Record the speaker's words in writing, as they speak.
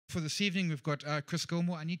For this evening, we've got Chris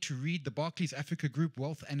Gilmour. I need to read the Barclays Africa Group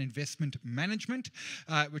Wealth and Investment Management,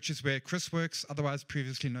 which is where Chris works, otherwise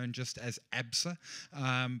previously known just as ABSA,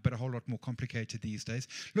 but a whole lot more complicated these days.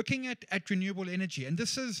 Looking at renewable energy, and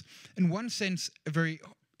this is, in one sense, a very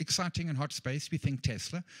exciting and hot space. We think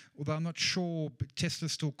Tesla, although I'm not sure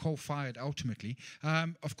Tesla's still coal-fired ultimately.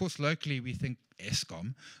 Of course, locally, we think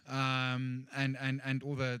Eskom and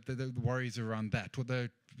all the worries around that, although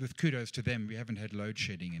with kudos to them, we haven't had load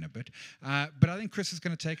shedding in a bit. But I think Chris is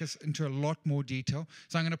going to take us into a lot more detail.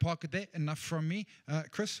 So I'm going to park it there. Enough from me.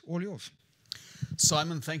 Chris, all yours.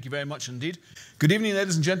 Simon, thank you very much indeed. Good evening,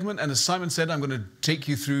 ladies and gentlemen. And as Simon said, I'm going to take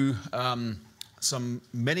you through some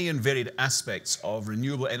many and varied aspects of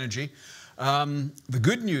renewable energy. The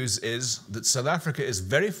good news is that South Africa is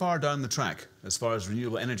very far down the track as far as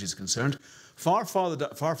renewable energy is concerned, far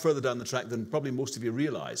further down the track than probably most of you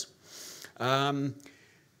realize.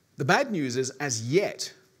 The bad news is, as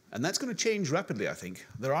yet, and that's going to change rapidly, I think,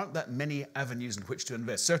 there aren't that many avenues in which to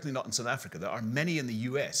invest, certainly not in South Africa. There are many in the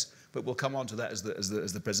US, but we'll come on to that as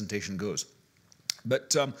the presentation goes.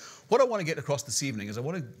 But what I want to get across this evening is I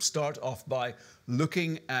want to start off by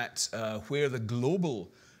looking at where the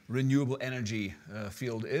global renewable energy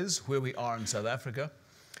field is, where we are in South Africa,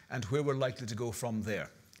 and where we're likely to go from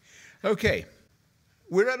there. Okay,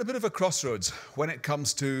 we're at a bit of a crossroads when it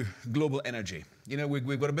comes to global energy. You know,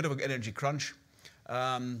 we've got a bit of an energy crunch.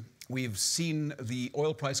 We've seen the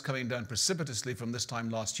oil price coming down precipitously from this time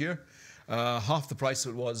last year, half the price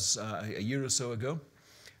it was a year or so ago.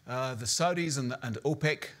 The Saudis and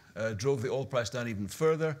OPEC drove the oil price down even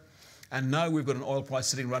further, and now we've got an oil price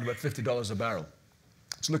sitting around about $50 a barrel.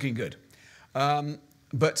 It's looking good.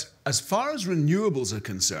 But as far as renewables are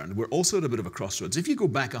concerned, we're also at a bit of a crossroads. If you go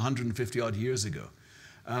back 150 odd years ago,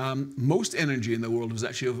 most energy in the world was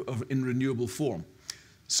actually in renewable form.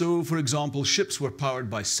 So, for example, ships were powered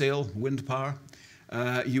by sail, wind power.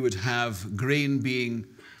 You would have grain being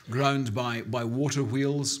ground by water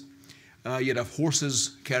wheels. You'd have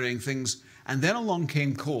horses carrying things. And then along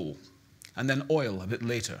came coal, and then oil a bit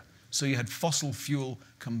later. So you had fossil fuel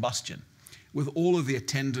combustion, with all of the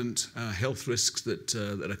attendant health risks that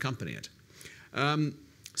accompany it.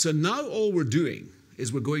 So now all we're doing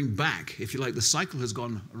is we're going back, if you like, the cycle has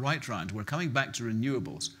gone right round. We're coming back to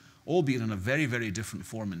renewables, albeit in a very, very different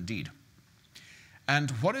form indeed. And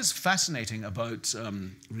what is fascinating about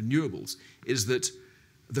renewables is that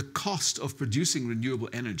the cost of producing renewable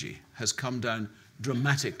energy has come down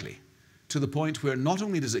dramatically, to the point where not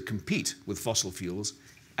only does it compete with fossil fuels,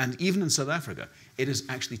 and even in South Africa, it is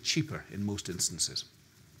actually cheaper in most instances.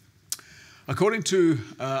 According to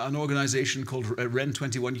an organization called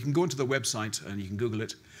REN21, you can go into the website and you can Google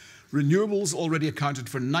it, renewables already accounted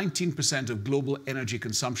for 19% of global energy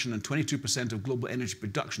consumption and 22% of global energy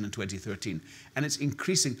production in 2013. And it's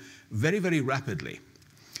increasing very, very rapidly.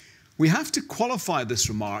 We have to qualify this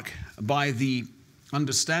remark by the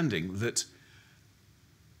understanding that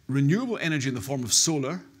renewable energy in the form of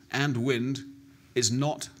solar and wind is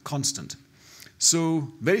not constant.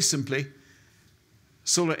 So, very simply,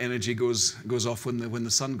 solar energy goes off when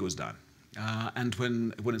the sun goes down. And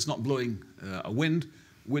when it's not blowing a wind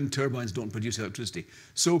turbines don't produce electricity.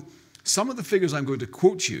 So, some of the figures I'm going to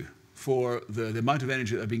quote you for the amount of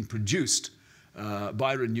energy that are being produced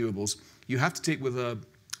by renewables, you have to take with a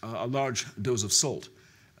large dose of salt.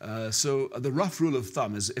 So the rough rule of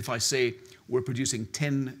thumb is if I say we're producing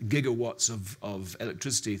 10 gigawatts of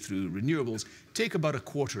electricity through renewables, take about a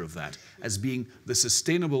quarter of that as being the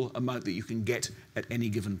sustainable amount that you can get at any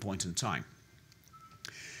given point in time.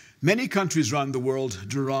 Many countries around the world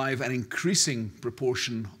derive an increasing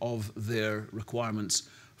proportion of their requirements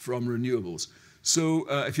from renewables. So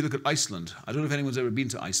if you look at Iceland, I don't know if anyone's ever been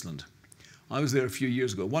to Iceland. I was there a few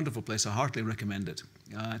years ago. Wonderful place. I heartily recommend it.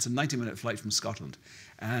 It's a 90-minute flight from Scotland.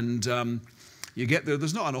 And you get there,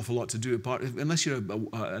 there's not an awful lot to do unless you're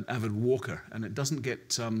an avid walker. And it doesn't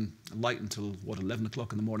get light until, 11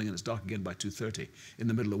 o'clock in the morning, and it's dark again by 2:30 in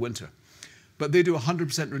the middle of winter. But they do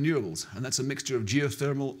 100% renewables, and that's a mixture of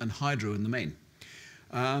geothermal and hydro in the main.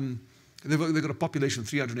 They've got a population of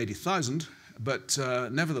 380,000, but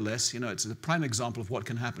nevertheless, you know, it's a prime example of what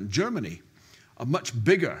can happen. Germany, a much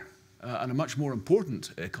bigger and a much more important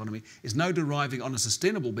economy, is now deriving on a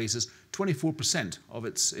sustainable basis 24% of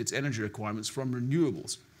its energy requirements from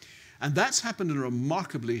renewables. And that's happened in a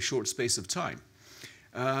remarkably short space of time.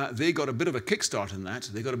 They got a bit of a kickstart in that.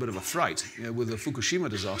 They got a bit of a fright with the Fukushima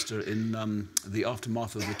disaster in the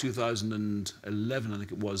aftermath of the 2011, I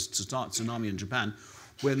think it was, tsunami in Japan,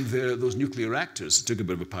 when those nuclear reactors took a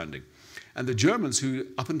bit of a pounding. And the Germans, who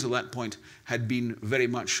up until that point had been very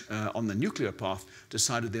much on the nuclear path,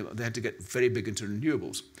 decided they had to get very big into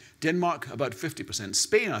renewables. Denmark, about 50%.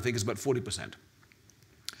 Spain, I think, is about 40%.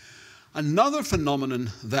 Another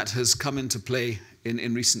phenomenon that has come into play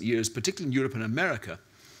in recent years, particularly in Europe and America,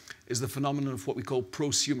 is the phenomenon of what we call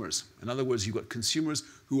prosumers. In other words, you've got consumers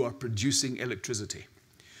who are producing electricity.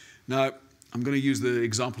 Now, I'm going to use the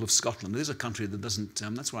example of Scotland. It is a country that doesn't,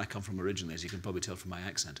 that's where I come from originally, as you can probably tell from my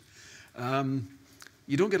accent.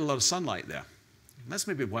 You don't get a lot of sunlight there. That's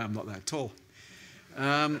maybe why I'm not that tall.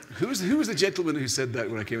 Who was the gentleman who said that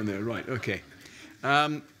when I came in there? Right, okay.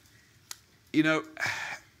 You know,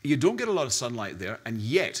 you don't get a lot of sunlight there, and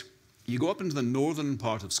yet you go up into the northern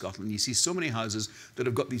part of Scotland, you see so many houses that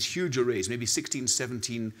have got these huge arrays, maybe 16,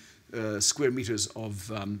 17 square meters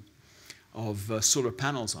of solar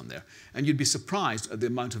panels on there, and you'd be surprised at the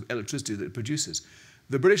amount of electricity that it produces.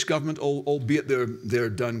 The British government, albeit they're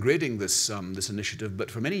downgrading this initiative, but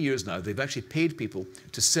for many years now, they've actually paid people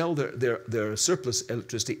to sell their surplus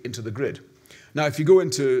electricity into the grid. Now, if you go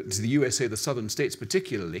into the USA, the southern states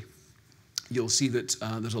particularly, you'll see that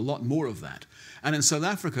there's a lot more of that. And in South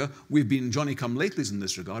Africa, we've been Johnny-come-latelys in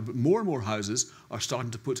this regard, but more and more houses are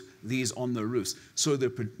starting to put these on their roofs. So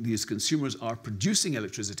these consumers are producing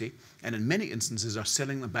electricity, and in many instances are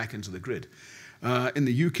selling them back into the grid. In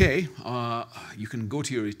the UK, you can go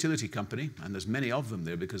to your utility company, and there's many of them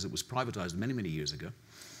there because it was privatized many, many years ago,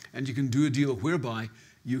 and you can do a deal whereby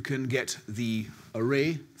you can get the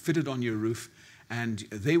array fitted on your roof, and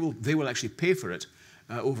they will actually pay for it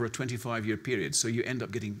over a 25-year period, so you end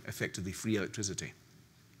up getting effectively free electricity.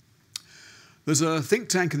 There's a think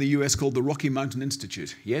tank in the US called the Rocky Mountain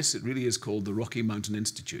Institute. Yes, it really is called the Rocky Mountain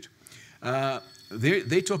Institute.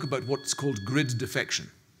 They talk about what's called grid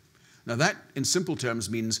defection. Now that, in simple terms,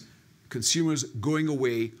 means consumers going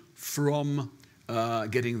away from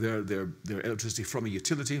getting their electricity from a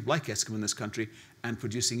utility, like Eskom in this country, and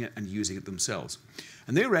producing it and using it themselves.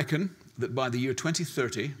 And they reckon that by the year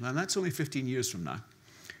 2030, and that's only 15 years from now,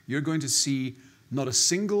 you're going to see not a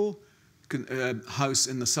single house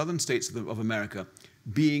in the southern states of America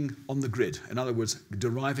being on the grid. In other words,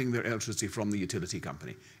 deriving their electricity from the utility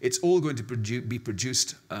company. It's all going to be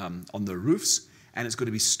produced on the roofs, and it's going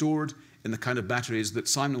to be stored in the kind of batteries that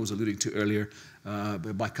Simon was alluding to earlier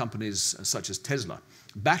by companies such as Tesla.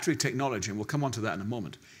 Battery technology, and we'll come on to that in a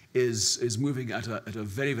moment, is moving at a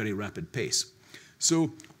very, very rapid pace.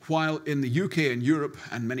 So while in the UK and Europe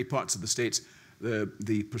and many parts of the States,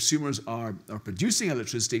 the prosumers are producing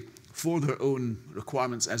electricity for their own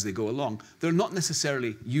requirements as they go along, they're not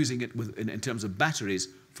necessarily using it in terms of batteries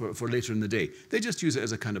for later in the day. They just use it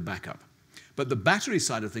as a kind of backup. But the battery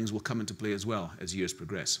side of things will come into play as well as years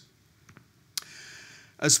progress.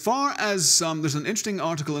 As far as, there's an interesting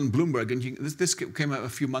article in Bloomberg, and this came out a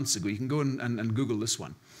few months ago. You can go and Google this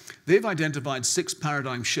one. They've identified 6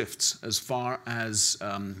 paradigm shifts as far as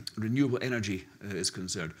renewable energy is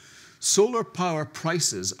concerned. Solar power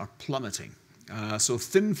prices are plummeting. So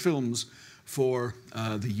thin films for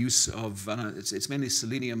the use of, it's mainly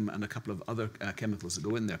selenium and a couple of other chemicals that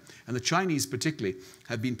go in there. And the Chinese particularly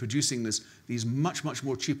have been producing these much, much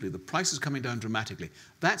more cheaply. The price is coming down dramatically.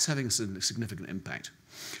 That's having a significant impact.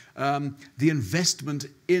 The investment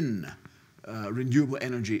in renewable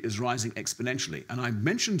energy is rising exponentially. And I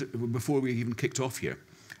mentioned before we even kicked off here,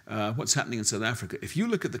 what's happening in South Africa. If you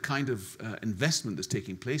look at the kind of investment that's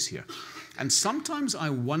taking place here, and sometimes I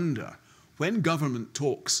wonder, when government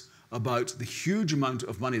talks about the huge amount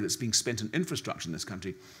of money that's being spent in infrastructure in this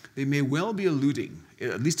country, they may well be alluding,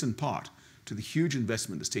 at least in part, to the huge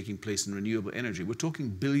investment that's taking place in renewable energy. We're talking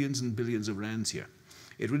billions and billions of rands here.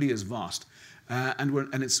 It really is vast.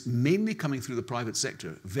 And it's mainly coming through the private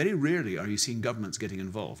sector. Very rarely are you seeing governments getting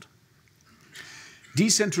involved.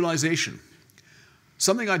 Decentralization.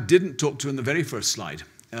 Something I didn't talk to in the very first slide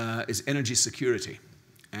is energy security.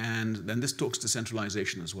 And then this talks to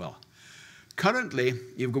centralization as well. Currently,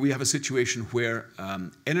 we have a situation where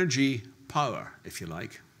energy power, if you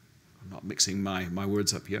like, I'm not mixing my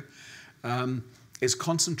words up here, is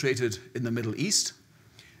concentrated in the Middle East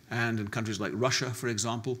and in countries like Russia, for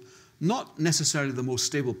example, not necessarily the most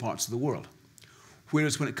stable parts of the world.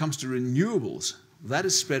 Whereas when it comes to renewables, that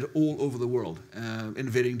is spread all over the world in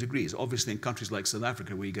varying degrees. Obviously in countries like South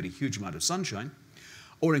Africa, where you get a huge amount of sunshine,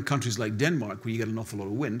 or in countries like Denmark, where you get an awful lot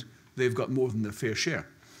of wind, they've got more than their fair share.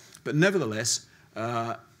 But nevertheless,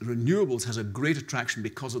 renewables has a great attraction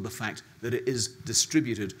because of the fact that it is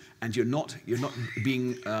distributed, and you're not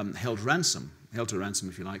being held to ransom,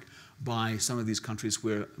 if you like, by some of these countries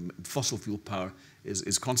where fossil fuel power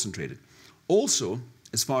is concentrated. Also,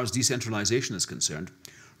 as far as decentralization is concerned,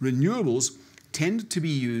 renewables tend to be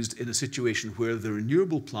used in a situation where the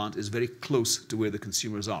renewable plant is very close to where the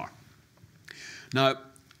consumers are. Now,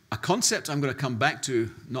 a concept I'm going to come back to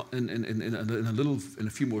not in a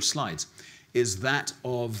few more slides is that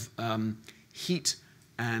of heat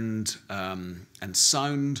and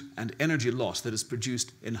sound and energy loss that is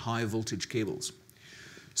produced in high voltage cables.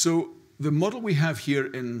 So the model we have here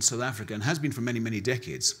in South Africa, and has been for many, many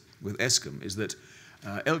decades with Eskom, is that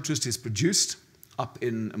electricity is produced up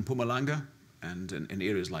in Mpumalanga and in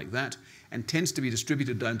areas like that, and tends to be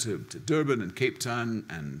distributed down to Durban and Cape Town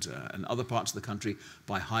and other parts of the country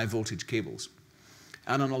by high voltage cables.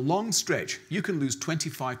 And on a long stretch, you can lose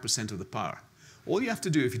 25% of the power. All you have to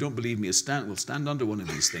do, if you don't believe me, is stand under one of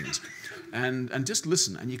these things and just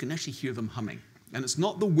listen, and you can actually hear them humming. And it's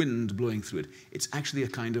not the wind blowing through it, it's actually a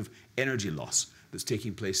kind of energy loss that's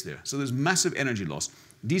taking place there. So there's massive energy loss.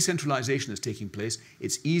 Decentralization is taking place.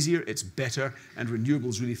 It's easier, it's better, and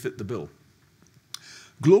renewables really fit the bill.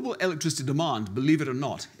 Global electricity demand, believe it or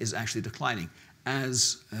not, is actually declining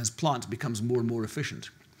as plant becomes more and more efficient.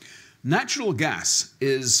 Natural gas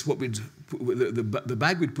is what the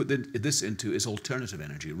bag we'd put this into is alternative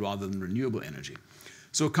energy rather than renewable energy.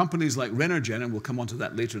 So companies like Renewable, and we'll come on to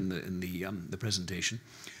that later in the presentation,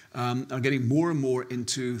 are getting more and more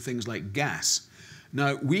into things like gas.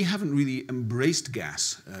 Now, we haven't really embraced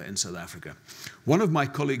gas in South Africa. One of my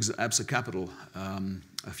colleagues at ABSA Capital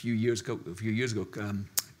a few years ago,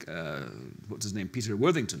 what's his name, Peter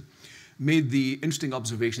Worthington, made the interesting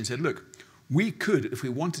observation. He said, look, we could, if we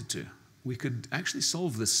wanted to, we could actually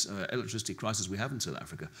solve this electricity crisis we have in South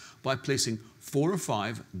Africa by placing 4 or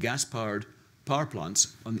 5 gas-powered power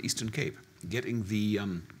plants on the Eastern Cape, getting the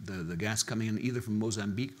gas coming in either from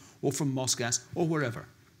Mozambique or from Mossgas or wherever.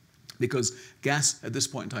 Because gas at this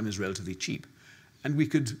point in time is relatively cheap. And we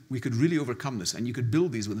could really overcome this, and you could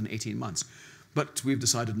build these within 18 months. But we've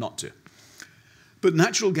decided not to. But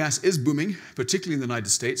natural gas is booming, particularly in the United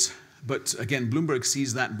States. But again, Bloomberg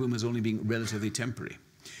sees that boom as only being relatively temporary.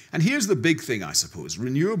 And here's the big thing, I suppose.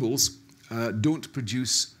 Renewables don't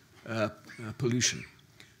produce pollution.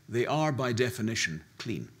 They are, by definition,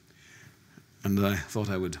 clean. And I thought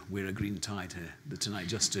I would wear a green tie tonight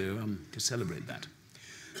just to celebrate that.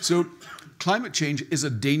 So climate change is a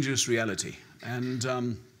dangerous reality. And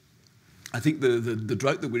I think the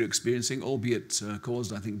drought that we're experiencing, albeit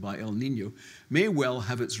caused, I think, by El Nino, may well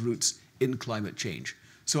have its roots in climate change.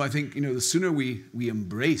 So I think, the sooner we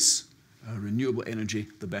embrace renewable energy,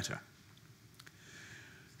 the better.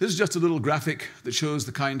 This is just a little graphic that shows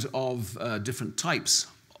the kind of different types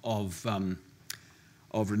of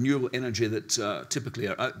renewable energy that typically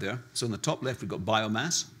are out there. So on the top left, we've got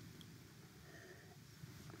biomass.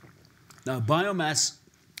 Now, biomass,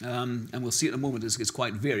 and we'll see it in a moment, is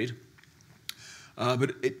quite varied.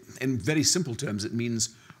 But in very simple terms, it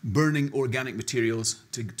means burning organic materials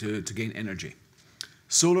to gain energy.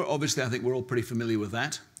 Solar, obviously, I think we're all pretty familiar with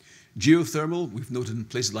that. Geothermal, we've noted in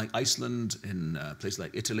places like Iceland, in places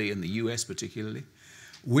like Italy, in the US particularly.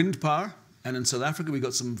 Wind power, and in South Africa, we've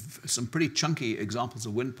got some pretty chunky examples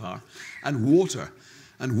of wind power. And water.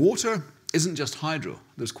 And water isn't just hydro.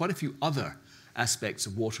 There's quite a few other aspects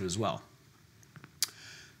of water as well.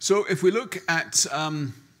 So if we look at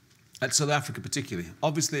South Africa particularly,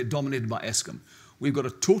 obviously dominated by Eskom, we've got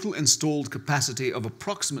a total installed capacity of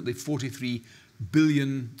approximately 43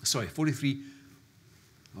 gigawatts,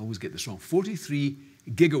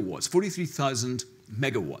 43,000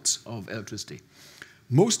 megawatts of electricity.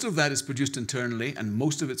 Most of that is produced internally, and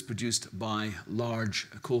most of it's produced by large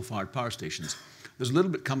coal-fired power stations. There's a little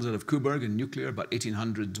bit comes out of Koeberg in nuclear, about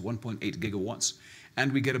 1,800 to 1.8 gigawatts,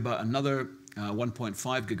 and we get about another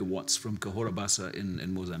 1.5 gigawatts from Cahora Bassa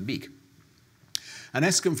in Mozambique. And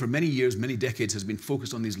Eskom, for many years, many decades, has been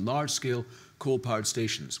focused on these large-scale coal-powered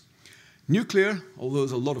stations. Nuclear, although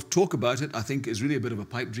there's a lot of talk about it, I think is really a bit of a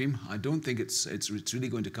pipe dream. I don't think it's really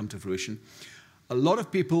going to come to fruition. A lot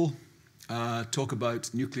of people talk about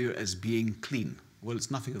nuclear as being clean. Well,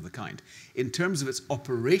 it's nothing of the kind. In terms of its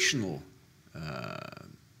operational,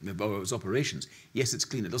 its operations, yes, it's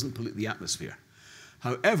clean. It doesn't pollute the atmosphere.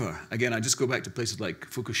 However, again, I just go back to places like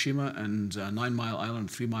Fukushima and 9 Mile Island,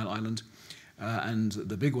 3 Mile Island, and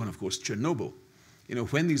the big one, of course, Chernobyl.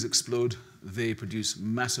 When these explode, they produce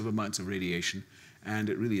massive amounts of radiation, and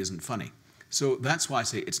it really isn't funny. So that's why I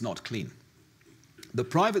say it's not clean. The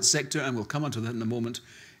private sector, and we'll come on to that in a moment,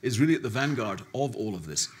 is really at the vanguard of all of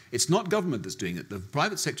this. It's not government that's doing it. The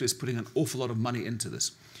private sector is putting an awful lot of money into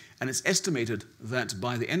this. And it's estimated that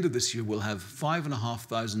by the end of this year, we'll have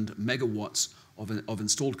 5,500 megawatts of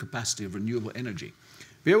installed capacity of renewable energy.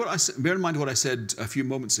 Bear in mind what I said a few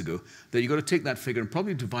moments ago, that you've got to take that figure and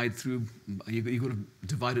probably divide you've got to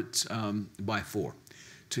divide it by 4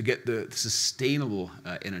 to get the sustainable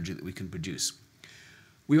energy that we can produce.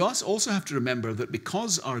 We also have to remember that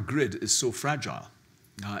because our grid is so fragile,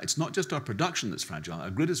 it's not just our production that's fragile,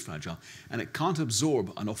 our grid is fragile, and it can't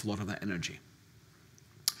absorb an awful lot of that energy.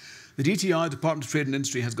 The DTI, Department of Trade and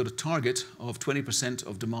Industry, has got a target of 20%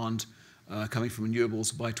 of demand coming from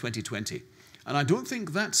renewables by 2020. And I don't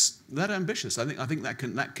think that's that ambitious. I think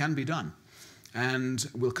that can be done. And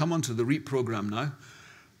we'll come on to the REAP program now.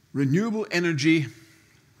 Renewable energy,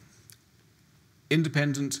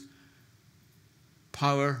 independent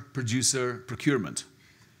power producer procurement.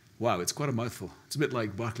 Wow, it's quite a mouthful. It's a bit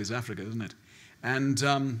like Barclays Africa, isn't it? And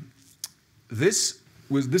this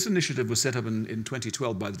initiative was set up in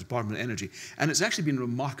 2012 by the Department of Energy, and it's actually been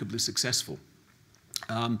remarkably successful.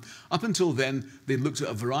 Up until then, they looked at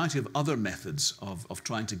a variety of other methods of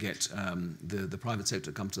trying to get the private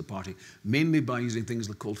sector to come to the party, mainly by using things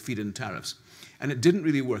called feed-in tariffs. And it didn't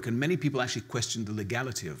really work, and many people actually questioned the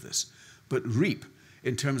legality of this. But REAP,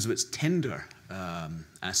 in terms of its tender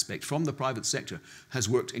aspect from the private sector, has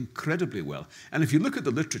worked incredibly well. And if you look at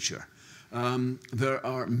the literature, there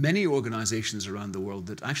are many organizations around the world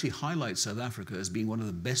that actually highlight South Africa as being one of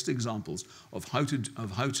the best examples of how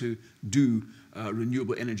to do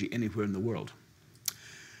renewable energy anywhere in the world.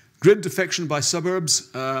 Grid defection by suburbs.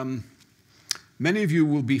 Many of you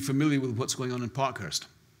will be familiar with what's going on in Parkhurst.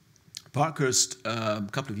 Parkhurst, a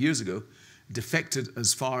couple of years ago, defected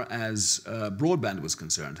as far as broadband was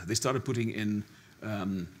concerned. They started putting in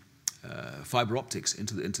fiber optics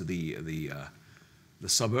into the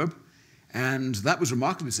suburb. And that was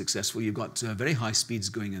remarkably successful. You've got very high speeds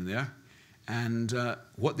going in there. And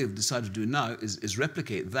what they've decided to do now is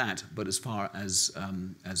replicate that, but as far as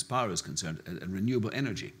power is concerned, and renewable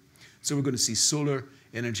energy. So we're going to see solar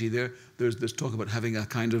energy there. There's talk about having a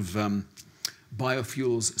kind of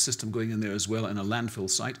biofuels system going in there as well, and a landfill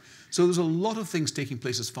site. So there's a lot of things taking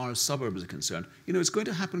place as far as suburbs are concerned. You know, it's going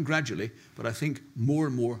to happen gradually, but I think more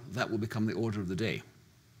and more that will become the order of the day.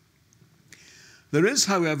 There is,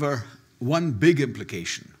 however, one big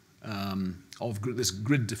implication of this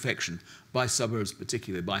grid defection by suburbs,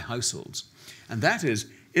 particularly by households. And that is,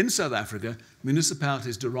 in South Africa,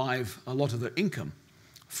 municipalities derive a lot of their income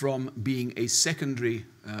from being a secondary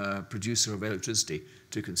producer of electricity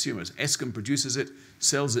to consumers. Eskom produces it,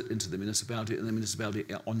 sells it into the municipality, and the municipality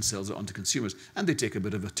sells it onto consumers, and they take a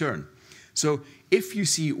bit of a turn. So if you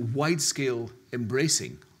see wide-scale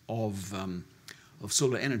embracing of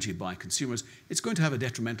solar energy by consumers, it's going to have a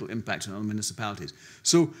detrimental impact on municipalities.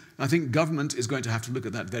 So I think government is going to have to look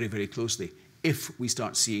at that very, very closely if we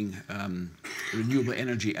start seeing renewable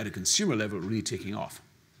energy at a consumer level really taking off.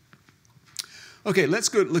 Okay, let's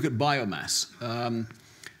go look at biomass.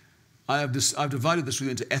 I've divided this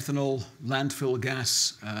really into ethanol, landfill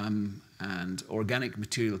gas, and organic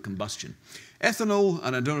material combustion. Ethanol,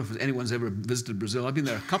 and I don't know if anyone's ever visited Brazil. I've been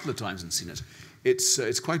there a couple of times and seen it.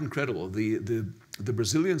 It's quite incredible. The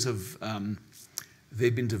Brazilians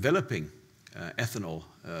they've been developing ethanol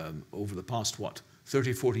over the past,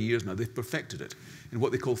 30, 40 years now. They've perfected it in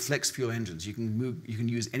what they call flex fuel engines. You can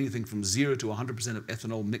use anything from 0 to 100% of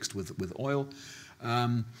ethanol mixed with oil.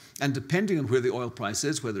 And depending on where the oil price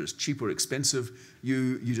is, whether it's cheap or expensive,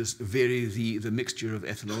 you just vary the mixture of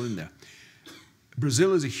ethanol in there.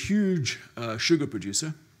 Brazil is a huge sugar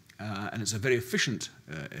producer, and it's a very efficient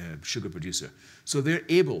sugar producer. So they're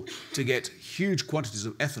able to get huge quantities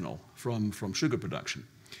of ethanol from sugar production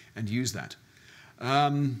and use that.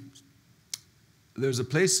 There's a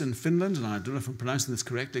place in Finland, and I don't know if I'm pronouncing this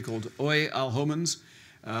correctly, called Oi Alhomens.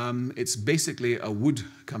 It's basically a wood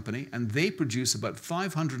company, and they produce about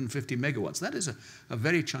 550 megawatts. That is a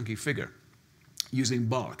very chunky figure, using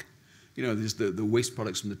bark. You know, there's the waste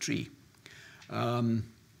products from the tree.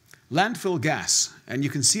 Landfill gas, and you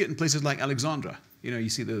can see it in places like Alexandra. You know, you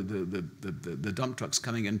see the dump trucks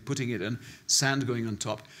coming in, putting it in, sand going on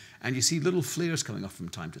top, and you see little flares coming off from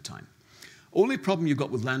time to time. Only problem you've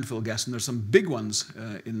got with landfill gas, and there's some big ones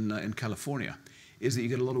in California, is that you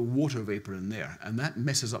get a lot of water vapor in there, and that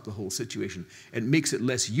messes up the whole situation. It makes it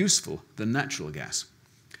less useful than natural gas.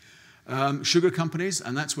 Sugar companies,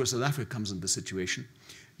 and that's where South Africa comes into the situation.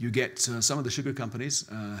 You get some of the sugar companies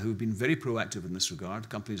who've been very proactive in this regard,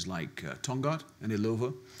 companies like Tongaat and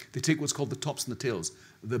Illovo. They take what's called the tops and the tails,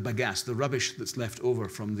 the bagasse, the rubbish that's left over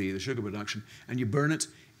from the sugar production, and you burn it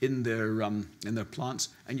in their plants,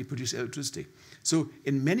 and you produce electricity. So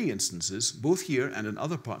in many instances, both here and in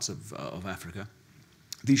other parts of Africa,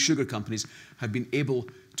 these sugar companies have been able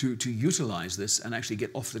to utilize this and actually get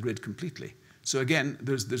off the grid completely So again,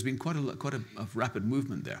 there's been quite a rapid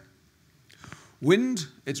movement there. Wind,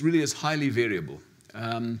 it really is highly variable.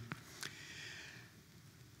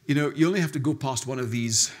 You know, you only have to go past one of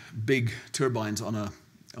these big turbines on a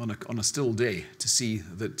still day to see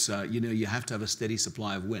that you know, you have to have a steady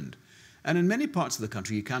supply of wind. And in many parts of the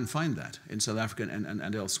country, you can find that in South Africa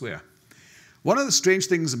and elsewhere. One of the strange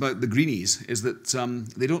things about the greenies is that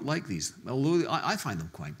they don't like these, although I find them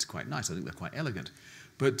quite nice. I think they're quite elegant.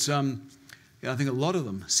 But yeah, I think a lot of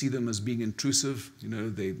them see them as being intrusive. You know,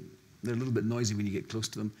 they're a little bit noisy when you get close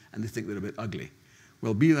to them, and they think they're a bit ugly.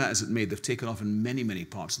 Well, be that as it may, they've taken off in many, many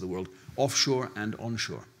parts of the world, offshore and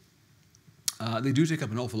onshore. They do take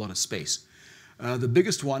up an awful lot of space. The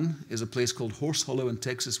biggest one is a place called Horse Hollow in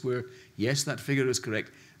Texas where, yes, that figure is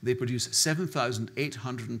correct, they produce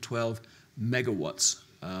 7,812 megawatts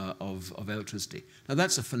of electricity. Now,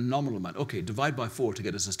 that's a phenomenal amount. Okay, divide by 4 to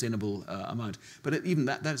get a sustainable amount. But even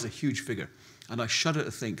that is a huge figure. And I shudder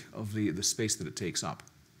to think of the space that it takes up.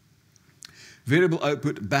 Variable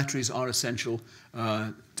output batteries are essential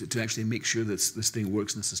to actually make sure that this thing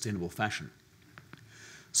works in a sustainable fashion.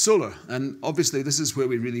 Solar, and obviously this is where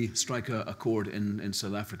we really strike a chord in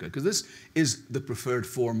South Africa, because this is the preferred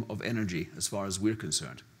form of energy as far as we're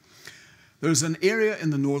concerned. There's an area in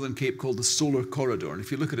the Northern Cape called the Solar Corridor, and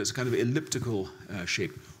if you look at it, it's a kind of elliptical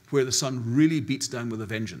shape, where the sun really beats down with a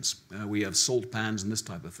vengeance. We have salt pans and this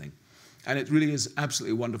type of thing. And it really is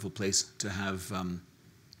absolutely a wonderful place to have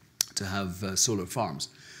solar farms.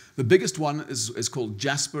 The biggest one is called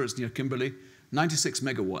Jasper. It's near Kimberley, 96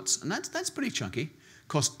 megawatts. And that's pretty chunky.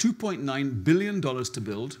 Cost $2.9 billion to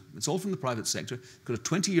build. It's all from the private sector. It's got a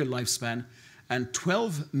 20-year lifespan. And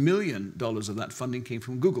 $12 million of that funding came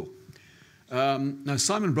from Google. Now,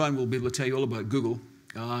 Simon Brown will be able to tell you all about Google.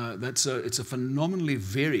 It's a phenomenally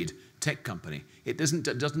varied tech company. It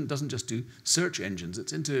doesn't just do search engines.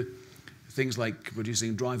 It's into things like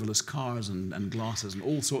producing driverless cars and glasses and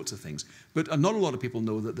all sorts of things. But not a lot of people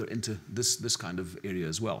know that they're into this kind of area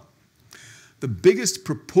as well. The biggest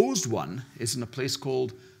proposed one is in a place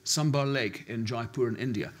called Sambar Lake in Jaipur in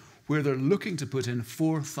India, where they're looking to put in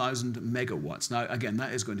 4,000 megawatts. Now, again,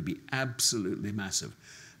 that is going to be absolutely massive.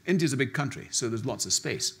 India's a big country, so there's lots of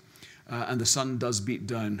space. And the sun does beat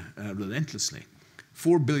down relentlessly.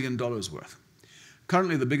 $4 billion worth.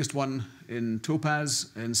 Currently, the biggest one in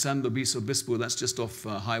Topaz in San Luis Obispo, that's just off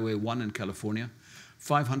Highway 1 in California,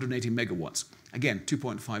 580 megawatts. Again,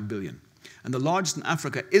 2.5 billion. And the largest in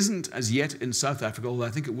Africa isn't as yet in South Africa, although I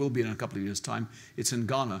think it will be in a couple of years' time. It's in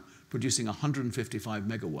Ghana, producing 155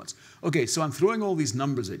 megawatts. Okay, so I'm throwing all these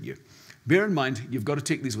numbers at you. Bear in mind, you've got to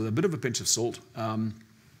take these with a bit of a pinch of salt.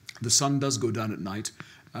 The sun does go down at night,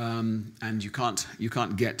 and you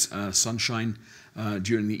can't get sunshine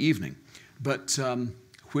during the evening. But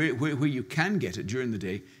where you can get it during the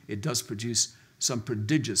day, it does produce some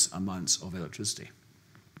prodigious amounts of electricity.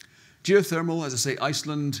 Geothermal, as I say,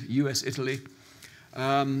 Iceland, US, Italy.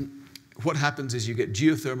 What happens is you get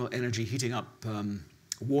geothermal energy heating up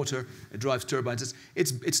water. It drives turbines.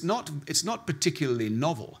 It's not particularly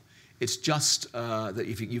novel. It's just that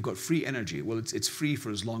if you've got free energy, well, it's free for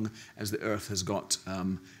as long as the Earth has got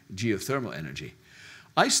geothermal energy.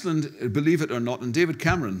 Iceland, believe it or not, and David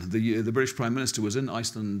Cameron, the British Prime Minister, was in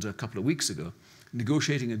Iceland a couple of weeks ago,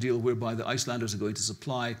 negotiating a deal whereby the Icelanders are going to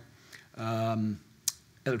supply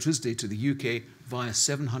electricity to the UK via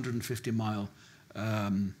 750-mile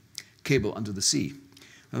cable under the sea.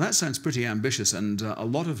 Now that sounds pretty ambitious, and a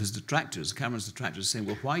lot of his detractors, Cameron's detractors, are saying,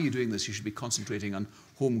 well, why are you doing this? You should be concentrating on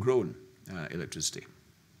homegrown electricity.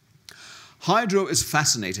 Hydro is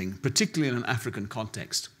fascinating, particularly in an African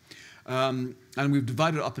context. And we've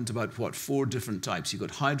divided it up into about, 4 different types. You've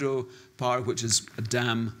got hydro power, which is a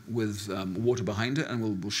dam with water behind it,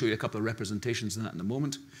 and we'll show you a couple of representations of that in a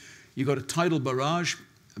moment. You've got a tidal barrage.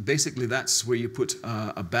 Basically, that's where you put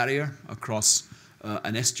a barrier across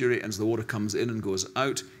an estuary, and as the water comes in and goes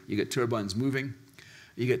out, you get turbines moving.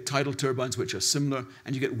 You get tidal turbines, which are similar,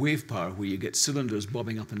 and you get wave power, where you get cylinders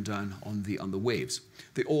bobbing up and down on the waves.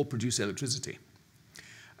 They all produce electricity.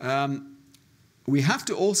 We have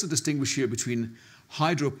to also distinguish here between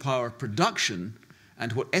hydropower production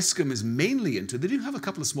and what Eskom is mainly into. They do have a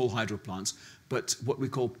couple of small hydro plants, but what we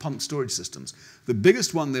call pumped storage systems. The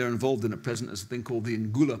biggest one they're involved in at present is a thing called the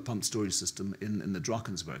Ngula pumped storage system in the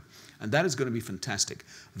Drakensberg. And that is going to be fantastic.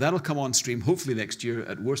 That'll come on stream hopefully next year,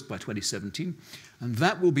 at worst by 2017. And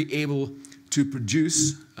that will be able to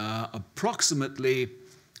produce approximately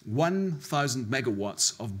 1,000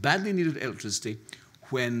 megawatts of badly needed electricity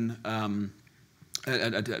when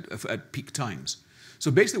at peak times.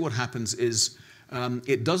 So basically what happens is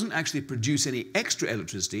it doesn't actually produce any extra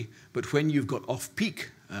electricity, but when you've got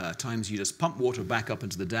off-peak times you just pump water back up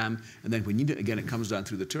into the dam, and then when you need it again, it comes down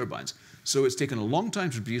through the turbines. So it's taken a long time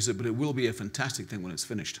to produce it, but it will be a fantastic thing when it's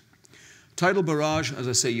finished. Tidal barrage, as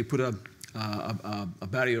I say, you put a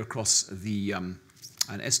barrier across an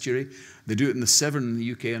estuary. They do it in the Severn in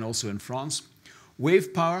the UK and also in France.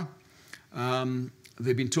 Wave power,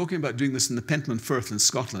 they've been talking about doing this in the Pentland Firth in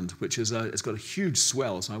Scotland, which is it's got a huge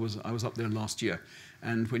swell. So I was up there last year.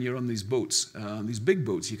 And when you're on these boats, these big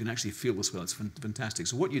boats, you can actually feel the swell. It's fantastic.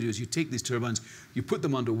 So what you do is you take these turbines, you put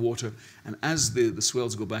them underwater, and as the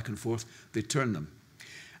swells go back and forth, they turn them.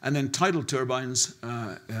 And then tidal turbines,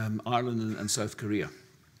 Ireland and South Korea.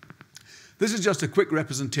 This is just a quick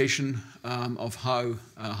representation of how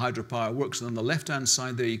hydropower works. And on the left-hand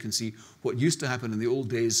side there, you can see what used to happen in the old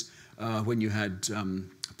days when you had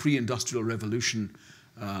pre-industrial revolution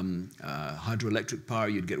hydroelectric power.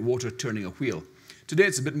 You'd get water turning a wheel. Today,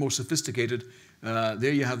 it's a bit more sophisticated.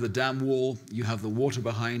 There you have the dam wall. You have the water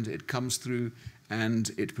behind. It comes through, and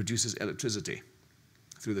it produces electricity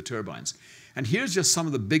through the turbines. And here's just some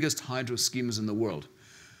of the biggest hydro schemes in the world.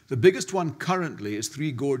 The biggest one currently is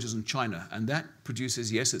Three Gorges in China, and that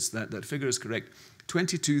produces, yes, that figure is correct,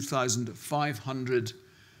 22,500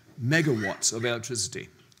 megawatts of electricity.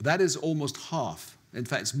 That is almost half, in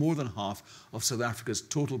fact, it's more than half of South Africa's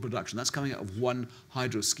total production. That's coming out of one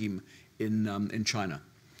hydro scheme in China.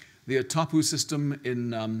 The Atapu system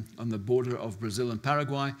on the border of Brazil and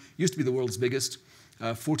Paraguay used to be the world's biggest,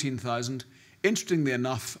 14,000. Interestingly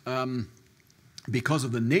enough, because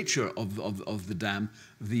of the nature of the dam,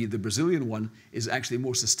 the Brazilian one is actually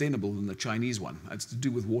more sustainable than the Chinese one. It's to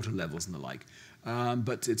do with water levels and the like.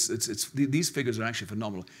 But these figures are actually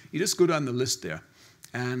phenomenal. You just go down the list there,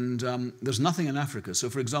 and there's nothing in Africa.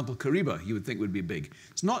 So, for example, Kariba, you would think would be big.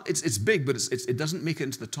 It's not. It's big, but it doesn't make it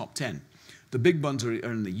into the top 10. The big ones are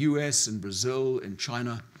in the US, in Brazil, in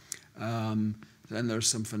China, and there's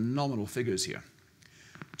some phenomenal figures here.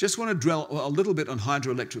 Just want to dwell a little bit on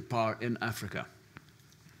hydroelectric power in Africa.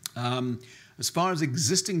 As far as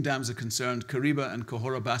existing dams are concerned, Kariba and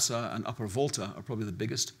Cahora Bassa and Upper Volta are probably the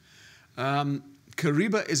biggest.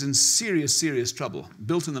 Kariba is in serious, serious trouble.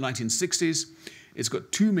 Built in the 1960s, it's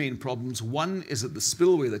got two main problems. One is that the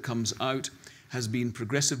spillway that comes out has been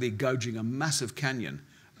progressively gouging a massive canyon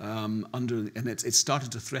and it's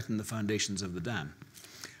started to threaten the foundations of the dam.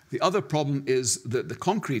 The other problem is that the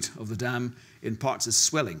concrete of the dam in parts is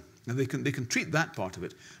swelling. Now they can treat that part of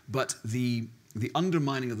it, but the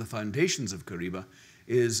undermining of the foundations of Kariba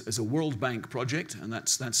is a World Bank project, and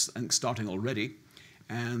that's starting already.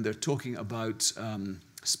 And they're talking about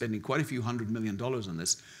spending quite a few $100 million on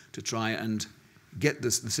this to try and get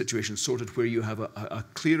the situation sorted where you have a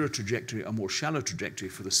clearer trajectory, a more shallow trajectory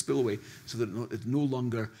for the spillway so that it no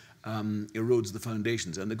longer erodes the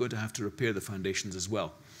foundations. And they're going to have to repair the foundations as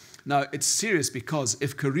well. Now, it's serious because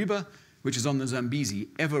if Kariba, which is on the Zambezi,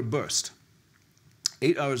 ever burst,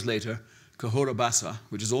 8 hours later, Cahora Bassa,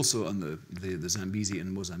 which is also on the Zambezi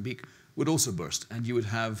in Mozambique, would also burst. And you would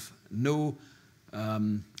have no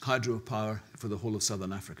hydropower for the whole of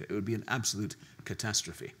southern Africa. It would be an absolute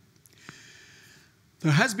catastrophe.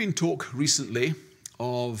 There has been talk recently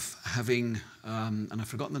of having, and I've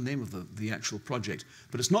forgotten the name of the actual project,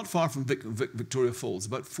 but it's not far from Victoria Falls,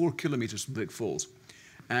 about 4 kilometers from Vic Falls.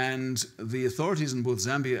 And the authorities in both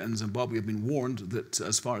Zambia and Zimbabwe have been warned that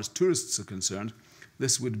as far as tourists are concerned,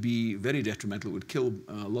 this would be very detrimental. It would kill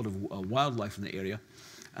a lot of wildlife in the area.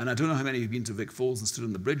 And I don't know how many have been to Vic Falls and stood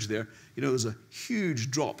on the bridge there. You know, there's a huge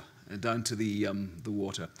drop down to the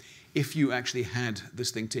water. If you actually had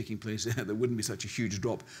this thing taking place, there wouldn't be such a huge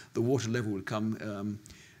drop. The water level would come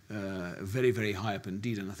very, very high up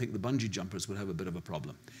indeed, and I think the bungee jumpers would have a bit of a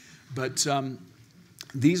problem. But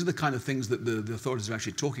these are the kind of things that the authorities are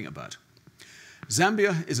actually talking about.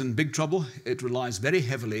 Zambia is in big trouble. It relies very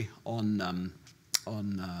heavily on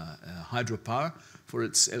hydropower for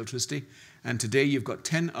its electricity. And today you've got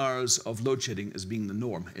 10 hours of load shedding as being the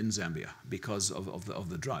norm in Zambia because of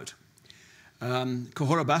the drought.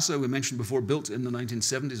 Cahora Bassa, we mentioned before, built in the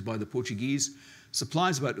 1970s by the Portuguese,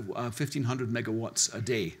 supplies about 1,500 megawatts a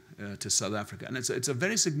day to South Africa. And it's a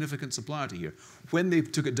very significant supplier to here. When they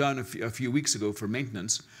took it down a few weeks ago for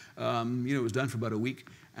maintenance, it was down for about a week,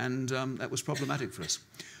 and that was problematic for us.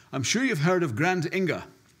 I'm sure you've heard of Grand Inga,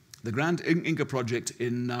 the Grand Inga project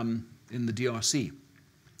in the DRC.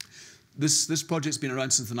 This project's been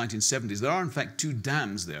around since the 1970s. There are, in fact, 2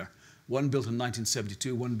 dams there, one built in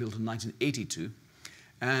 1972, one built in 1982.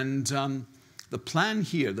 And the plan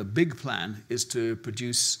here, the big plan, is to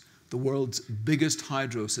produce the world's biggest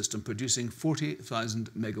hydro system, producing 40,000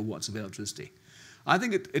 megawatts of electricity. I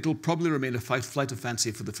think it'll probably remain a flight of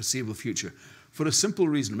fancy for the foreseeable future, for a simple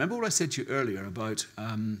reason. Remember what I said to you earlier about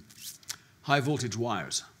high voltage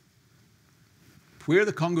wires? Where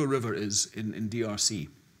the Congo River is in DRC,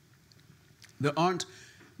 there aren't,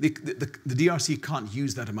 the DRC can't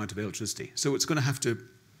use that amount of electricity. So it's going to have to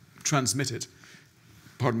transmit it,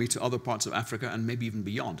 pardon me, to other parts of Africa and maybe even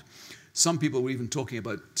beyond. Some people were even talking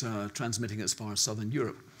about transmitting as far as southern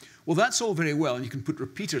Europe. Well, that's all very well, and you can put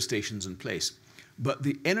repeater stations in place. But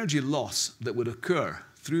the energy loss that would occur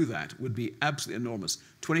through that would be absolutely enormous.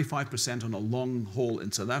 25% on a long haul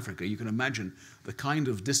in South Africa. You can imagine the kind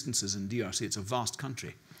of distances in DRC. It's a vast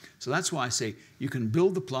country. So that's why I say you can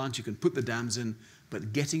build the plant, you can put the dams in,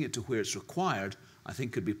 but getting it to where it's required, I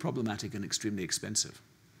think, could be problematic and extremely expensive.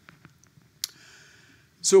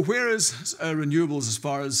 So where is renewables as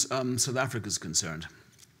far as South Africa is concerned?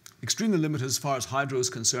 Extremely limited as far as hydro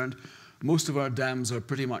is concerned. Most of our dams are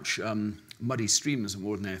pretty much muddy streams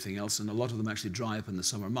more than anything else, and a lot of them actually dry up in the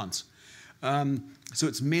summer months. So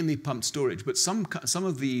it's mainly pumped storage, but some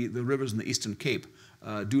of the rivers in the Eastern Cape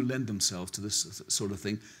do lend themselves to this sort of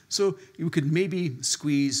thing. So you could maybe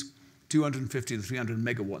squeeze 250 to 300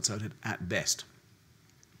 megawatts out at best.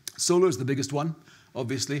 Solar is the biggest one,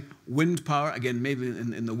 obviously. Wind power, again, maybe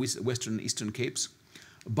in the Western and Eastern Capes.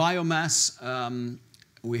 Biomass,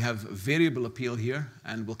 we have variable appeal here,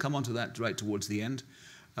 and we'll come on to that right towards the end.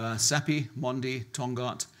 Sappi, Mondi,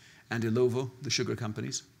 Tongaat, and Ilovo, the sugar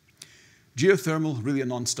companies. Geothermal, really a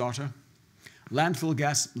non-starter. Landfill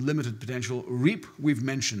gas, limited potential. REAP, we've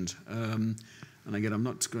mentioned. And again, I'm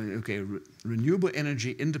not going, okay, renewable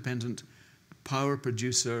energy, independent power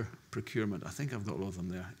producer procurement. I think I've got all of them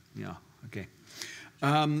there. Yeah, okay.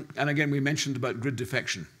 And again, we mentioned about grid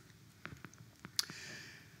defection.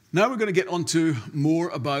 Now we're going to get on to more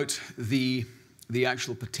about the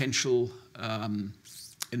actual potential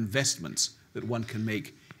investments that one can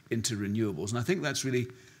make into renewables. And I think that's really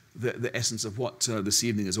the essence of what this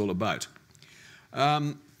evening is all about.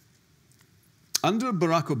 Under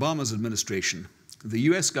Barack Obama's administration, the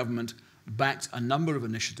US government backed a number of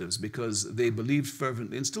initiatives because they believed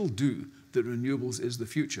fervently, and still do, that renewables is the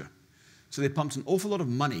future. So they pumped an awful lot of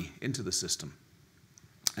money into the system.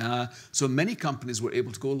 So many companies were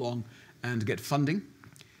able to go along and get funding,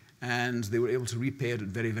 and they were able to repay it at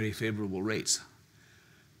very, very favorable rates.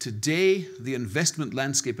 Today, the investment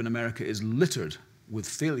landscape in America is littered with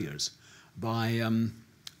failures by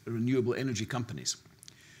renewable energy companies.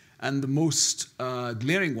 And the most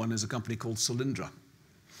glaring one is a company called Solyndra.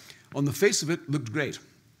 On the face of it, looked great.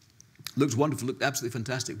 Looked wonderful, looked absolutely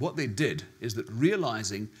fantastic. What they did is that,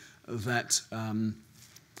 realizing that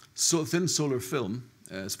thin solar film,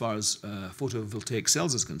 as far as photovoltaic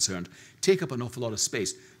cells is concerned, take up an awful lot of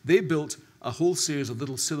space. They built a whole series of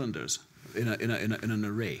little cylinders in an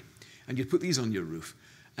array. And you put these on your roof.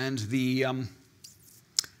 And the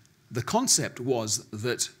concept was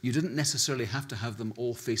that you didn't necessarily have to have them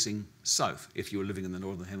all facing south if you were living in the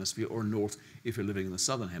northern hemisphere, or north if you're living in the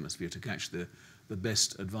southern hemisphere, to catch the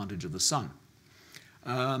best advantage of the sun.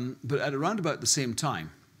 But at around about the same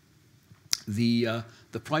time, the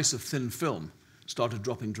price of thin film started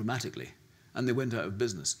dropping dramatically, and they went out of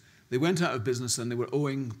business. They went out of business, and they were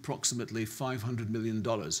owing approximately $500 million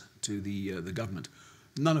to the government,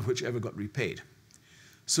 none of which ever got repaid.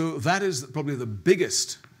 So that is probably the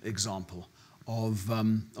biggest example of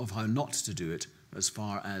how not to do it as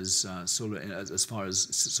far as solar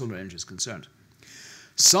energy is concerned.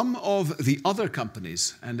 Some of the other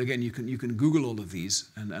companies, and again, you can Google all of these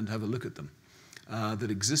and have a look at them,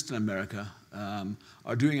 that exist in America,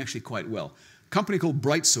 are doing actually quite well. A company called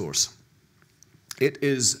BrightSource. It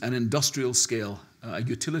is an industrial scale, a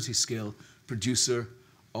utility scale producer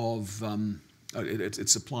of, it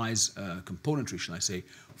supplies componentry, shall I say,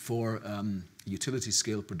 for utility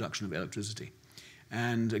scale production of electricity.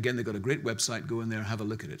 And again, they've got a great website. Go in there, have a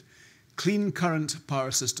look at it. Clean current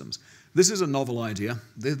power systems. This is a novel idea.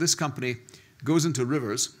 This company goes into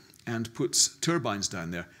rivers and puts turbines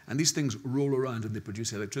down there, and these things roll around and they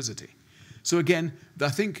produce electricity. So again, I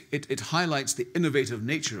think it highlights the innovative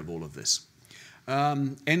nature of all of this.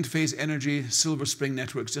 End phase energy, Silver Spring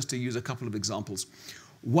networks, just to use a couple of examples.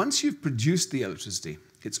 Once you've produced the electricity,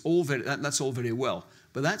 that's all very well,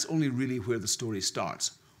 but that's only really where the story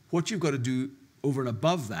starts. What you've got to do over and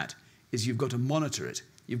above that is you've got to monitor it.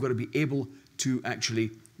 You've got to be able to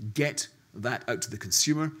actually get that out to the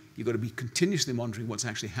consumer. You've got to be continuously monitoring what's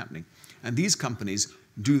actually happening. And these companies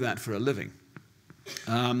do that for a living.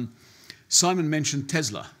 Simon mentioned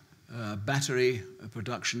Tesla. Battery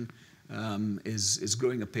production is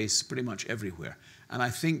growing apace pretty much everywhere. And I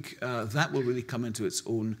think that will really come into its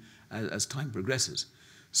own as time progresses.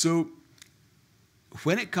 So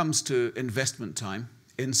when it comes to investment time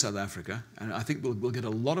in South Africa, and I think we'll get a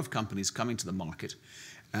lot of companies coming to the market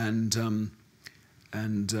and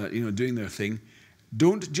doing their thing.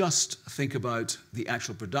 Don't just think about the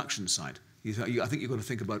actual production side. I think you've got to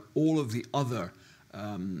think about all of the other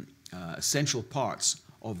essential parts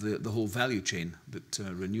of the whole value chain that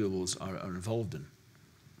renewables are involved in.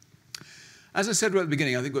 As I said right at the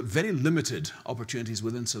beginning, I think we've got very limited opportunities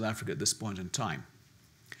within South Africa at this point in time.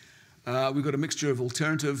 We've got a mixture of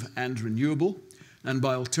alternative and renewable, and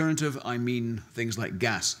by alternative I mean things like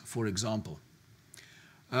gas, for example.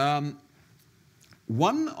 One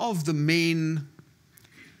of the main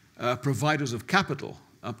providers of capital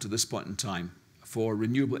up to this point in time for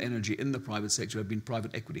renewable energy in the private sector have been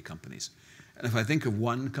private equity companies. And if I think of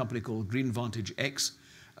one company called Green Vantage X,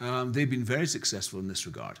 they've been very successful in this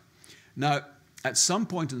regard. Now, at some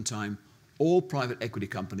point in time, all private equity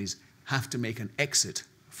companies have to make an exit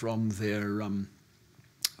from their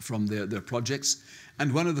projects.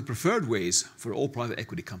 And one of the preferred ways for all private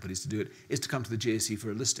equity companies to do it is to come to the JSE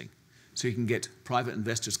for a listing. So you can get private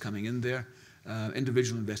investors coming in there,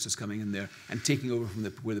 individual investors coming in there and taking over from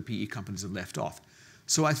where the PE companies have left off.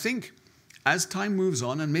 So I think as time moves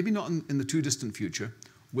on, and maybe not in the too distant future,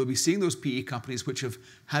 we'll be seeing those PE companies which have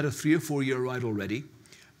had a 3 or 4 year ride already.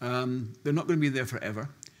 They're not going to be there forever.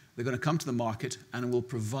 They're going to come to the market and will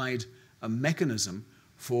provide a mechanism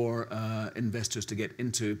for investors to get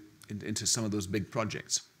into some of those big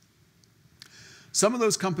projects. Some of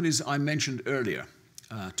those companies I mentioned earlier,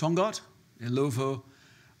 Tongaat, Ilovo,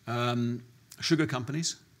 sugar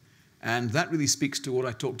companies, and that really speaks to what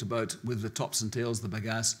I talked about with the tops and tails, the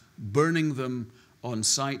bagasse, burning them on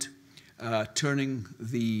site, turning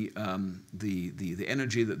the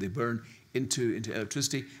energy that they burn into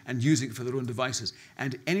electricity and using it for their own devices,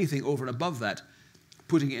 and anything over and above that,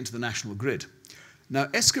 putting it into the national grid. Now,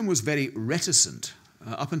 Eskom was very reticent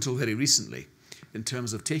up until very recently in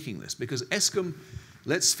terms of taking this, because Eskom,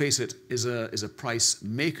 let's face it, is a price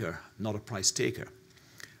maker, not a price taker.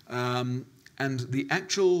 And the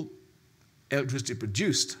actual electricity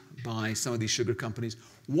produced by some of these sugar companies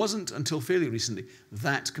wasn't, until fairly recently,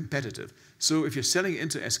 that competitive. So if you're selling it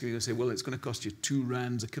into Eskom, you're going to say, well, it's going to cost you 2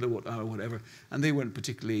 rands a kilowatt hour, whatever, and they weren't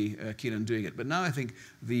particularly keen on doing it. But now I think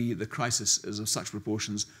the crisis is of such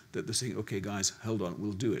proportions that they're saying, okay, guys, hold on,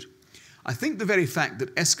 we'll do it. I think the very fact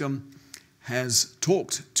that Eskom has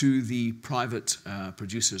talked to the private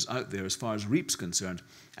producers out there as far as REAP's concerned,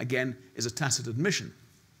 again, is a tacit admission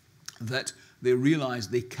that they realize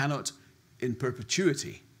they cannot, in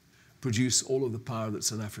perpetuity, produce all of the power that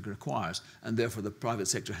South Africa requires, and therefore the private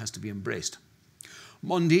sector has to be embraced.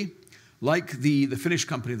 Mondi, like the Finnish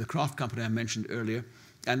company, the Kraft company I mentioned earlier,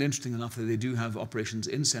 and interesting enough that they do have operations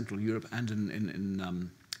in Central Europe and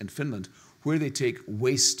in Finland, where they take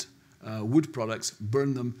waste wood products,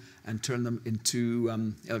 burn them, and turn them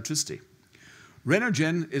into electricity.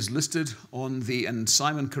 Renergen is listed on the, and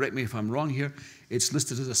Simon, correct me if I'm wrong here, it's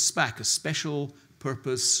listed as a SPAC, a special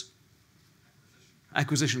purpose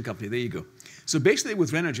acquisition company. There you go. So basically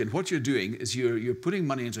with Renergen, what you're doing is you're putting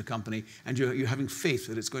money into a company and you're having faith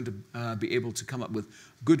that it's going to be able to come up with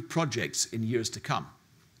good projects in years to come.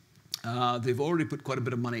 They've already put quite a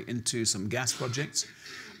bit of money into some gas projects.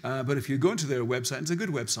 But if you go into their website, it's a good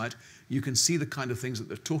website, you can see the kind of things that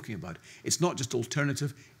they're talking about. It's not just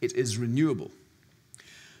alternative, it is renewable.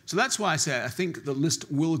 So that's why I say I think the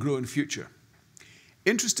list will grow in future.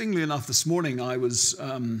 Interestingly enough, this morning I was,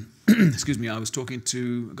 I was talking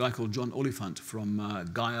to a guy called John Oliphant from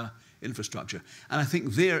Gaia Infrastructure. And I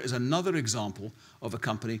think there is another example of a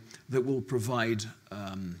company that will provide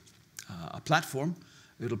a platform,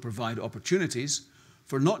 it'll provide opportunities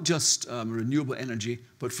for not just renewable energy,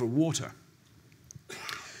 but for water.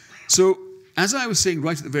 So, as I was saying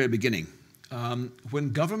right at the very beginning,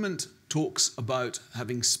 when government talks about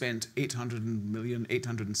having spent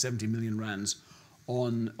 870 million rands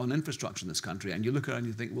on infrastructure in this country, and you look around and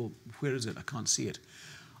you think, well, where is it? I can't see it.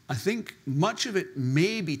 I think much of it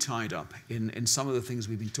may be tied up in some of the things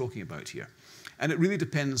we've been talking about here. And it really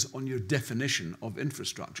depends on your definition of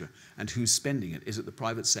infrastructure and who's spending it. Is it the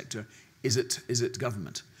private sector? Is it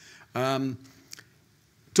government?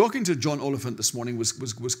 Talking to John Oliphant this morning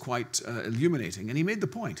was quite illuminating, and he made the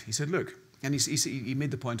point. He said, look, and he made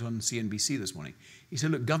the point on CNBC this morning. He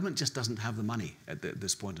said, look, government just doesn't have the money at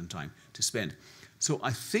this point in time to spend. So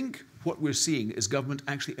I think what we're seeing is government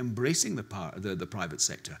actually embracing the private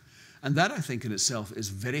sector. And that, I think, in itself is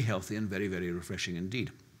very healthy and very, very refreshing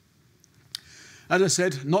indeed. As I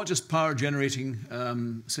said, not just power generating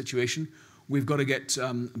situation. We've got to get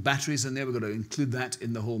batteries in there. We've got to include that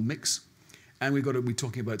in the whole mix. And we've got to be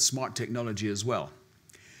talking about smart technology as well.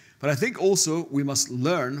 But I think also we must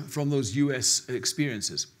learn from those US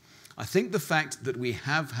experiences. I think the fact that we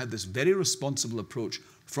have had this very responsible approach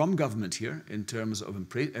from government here in terms of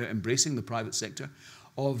embracing the private sector,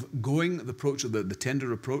 of going the approach of the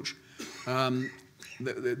tender approach.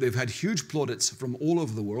 They've had huge plaudits from all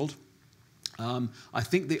over the world. I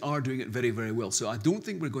think they are doing it very, very well. So I don't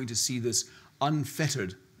think we're going to see this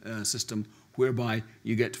unfettered system whereby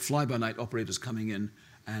you get fly-by-night operators coming in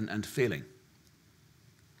and failing.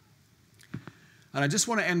 And I just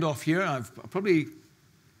want to end off here. I've probably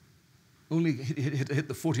only hit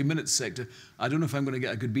the 40 minutes sector. I don't know if I'm going to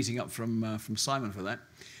get a good beating up from Simon for that.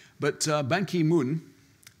 But Ban Ki-moon,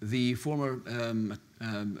 the former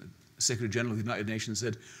Secretary General of the United Nations,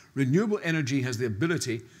 said, renewable energy has the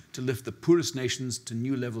ability to lift the poorest nations to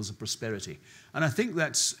new levels of prosperity. And I think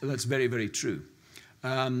that's very, very true.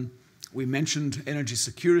 We mentioned energy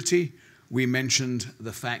security. We mentioned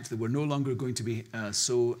the fact that we're no longer going to be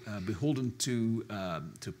so beholden to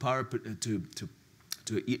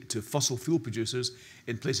fossil fuel producers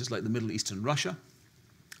in places like the Middle East and Russia.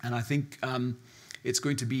 And I think it's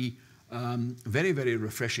going to be very, very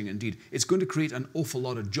refreshing indeed. It's going to create an awful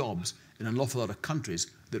lot of jobs in an awful lot of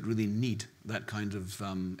countries that really need that kind of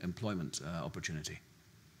employment opportunity.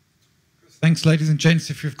 Thanks, ladies and gents.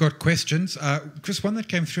 If you've got questions, Chris, one that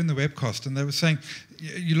came through in the webcast, and they were saying,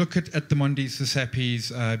 you look at the Mondis, the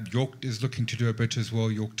Sappies, York is looking to do a bit as well,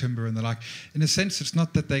 York Timber and the like. In a sense, it's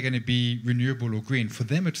not that they're going to be renewable or green. For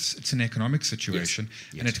them, it's an economic situation,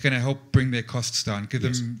 and it's going to help bring their costs down, give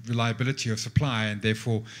them reliability of supply, and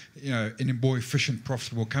therefore, in a more efficient,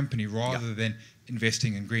 profitable company rather than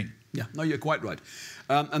investing in green. Yeah, no, you're quite right.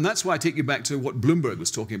 And that's why I take you back to what Bloomberg was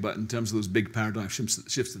talking about in terms of those big paradigm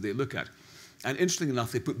shifts that they look at. And interestingly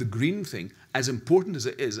enough, they put the green thing, as important as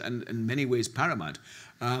it is, and in many ways paramount,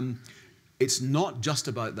 it's not just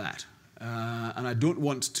about that. And I don't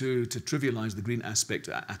want to trivialize the green aspect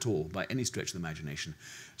at all, by any stretch of the imagination.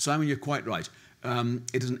 Simon, you're quite right.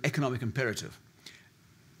 It is an economic imperative.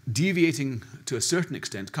 Deviating to a certain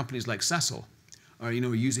extent, companies like Sasol are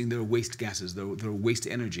using their waste gases, their waste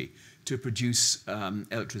energy, to produce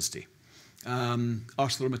electricity.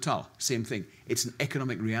 ArcelorMittal, same thing. It's an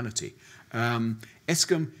economic reality.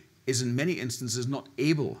 Eskom is in many instances not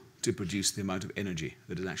able to produce the amount of energy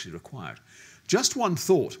that is actually required. Just one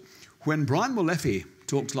thought. When Brian Molefe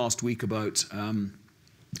talked last week about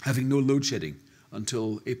having no load shedding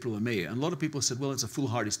until April or May, and a lot of people said, well, it's a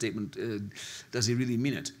foolhardy statement. Does he really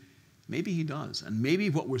mean it? Maybe he does. And maybe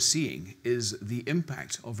what we're seeing is the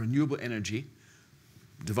impact of renewable energy,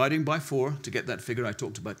 dividing by 4 to get that figure I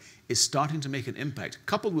talked about, is starting to make an impact,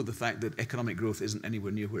 coupled with the fact that economic growth isn't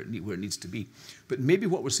anywhere near where it needs to be. But maybe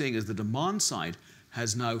what we're saying is the demand side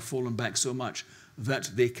has now fallen back so much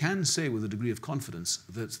that they can say with a degree of confidence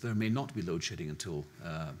that there may not be load shedding until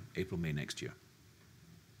April, May next year.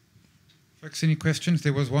 Folks, any questions?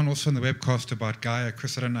 There was one also on the webcast about Gaia.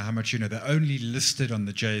 Chris, I don't know how much you know. They're only listed on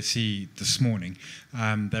the JSE this morning.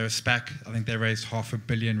 They're a SPAC. I think they raised R500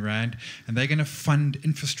 million, and they're going to fund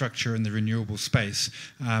infrastructure in the renewable space.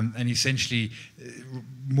 And essentially,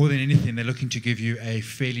 more than anything, they're looking to give you a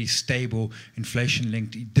fairly stable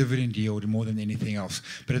inflation-linked dividend yield more than anything else.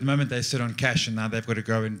 But at the moment, they sit on cash, and now they've got to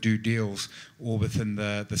go and do deals all within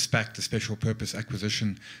the SPAC, the Special Purpose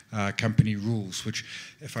Acquisition Company rules, which,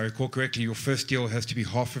 if I recall correctly, your first deal has to be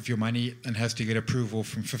half of your money and has to get approval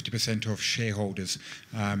from 50% of shareholders.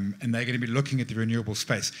 And they're going to be looking at the renewable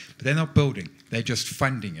space. But they're not building. They're just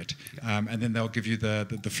funding it. And then they'll give you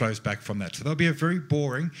the flows back from that. So they'll be a very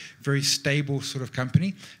boring, very stable sort of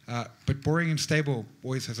company. But boring and stable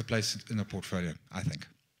always has a place in a portfolio, I think.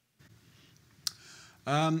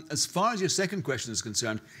 As far as your second question is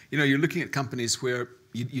concerned, you're looking at companies where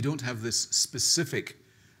you don't have this specific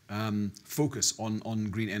focus on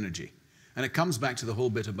green energy. And it comes back to the whole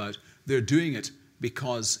bit about they're doing it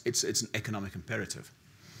because it's an economic imperative.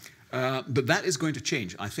 But that is going to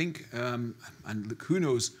change, I think, and look, who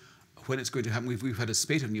knows when it's going to happen. We've had a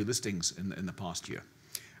spate of new listings in the past year.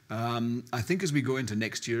 I think as we go into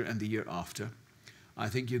next year and the year after, I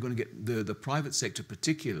think you're going to get the private sector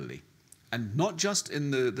particularly, and not just in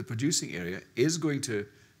the producing area, is going to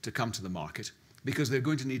come to the market because they're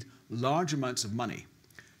going to need large amounts of money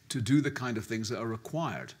to do the kind of things that are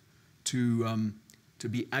required to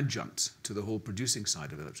be adjuncts to the whole producing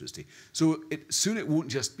side of electricity. So soon it won't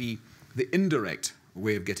just be the indirect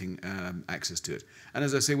way of getting access to it. And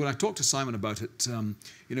as I say, when I talked to Simon about it,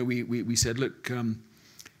 we said, look,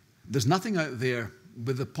 there's nothing out there,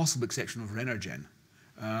 with the possible exception of Renergen,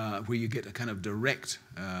 where you get a kind of direct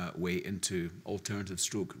way into alternative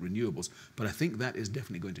stroke renewables. But I think that is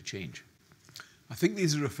definitely going to change. I think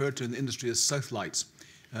these are referred to in the industry as south lights.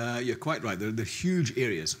 You're quite right. They're huge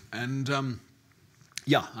areas. And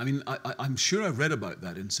yeah, I mean, I'm sure I've read about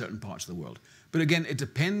that in certain parts of the world. But again, it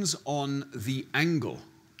depends on the angle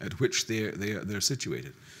at which they're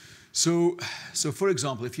situated. So for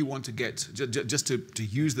example, if you want to get, just to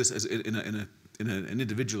use this as in an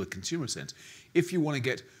individual consumer sense, if you want to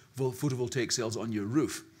get photovoltaic cells on your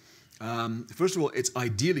roof, first of all, it's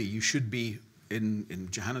ideally you should be in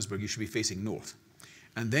Johannesburg, you should be facing north.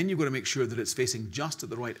 And then you've got to make sure that it's facing just at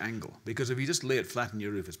the right angle, because if you just lay it flat on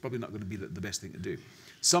your roof, it's probably not going to be the best thing to do.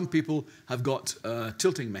 Some people have got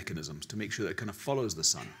tilting mechanisms to make sure that it kind of follows the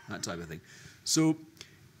sun, that type of thing. So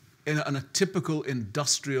in a typical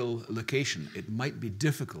industrial location, it might be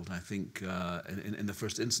difficult, I think, in the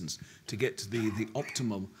first instance, to get to the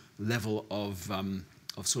optimal level of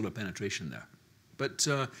solar penetration there. But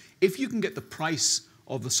if you can get the price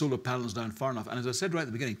of the solar panels down far enough, and as I said right at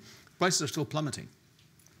the beginning, prices are still plummeting.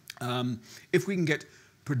 If we can get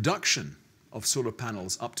production of solar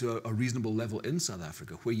panels up to a reasonable level in South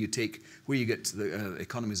Africa, where you get to the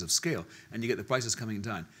economies of scale and you get the prices coming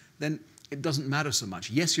down, then it doesn't matter so much.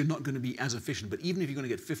 Yes, you're not going to be as efficient, but even if you're going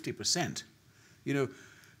to get 50%, you know,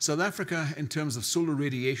 South Africa, in terms of solar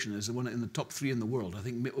radiation, is the one in the top 3 in the world. I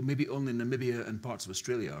think maybe only Namibia and parts of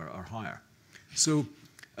Australia are higher. So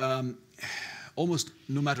almost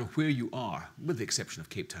no matter where you are, with the exception of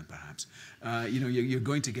Cape Town perhaps, you know, you're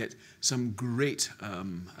going to get some great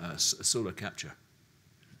solar capture.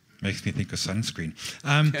 Makes me think of sunscreen.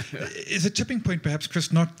 Is a tipping point perhaps,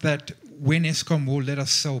 Chris, not that when Eskom will let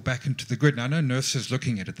us sell back into the grid? Now, I know NERSA is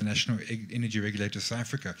looking at it, the National Energy Regulator of South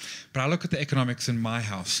Africa, but I look at the economics in my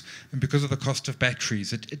house, and because of the cost of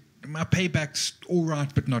batteries, my payback's all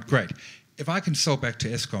right, but not great. If I can sell back to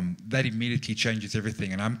Eskom, that immediately changes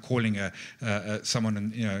everything, and I'm calling someone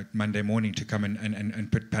on Monday morning to come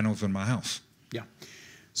and put panels on my house. Yeah.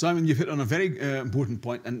 Simon, you've hit on a very important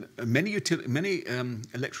point, and many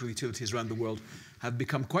electrical utilities around the world have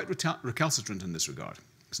become quite recalcitrant in this regard.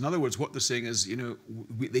 So in other words, what they're saying is, you know,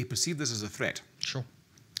 they perceive this as a threat. Sure.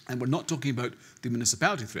 And we're not talking about the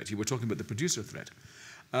municipality threat here, we're talking about the producer threat.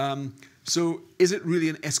 So is it really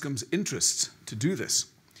in Eskom's interests to do this?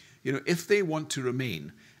 You know, if they want to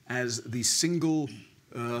remain as the single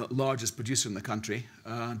largest producer in the country,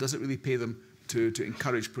 does it really pay them to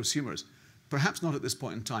encourage prosumers? Perhaps not at this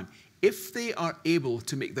point in time. If they are able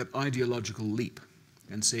to make that ideological leap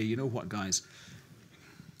and say, you know what, guys,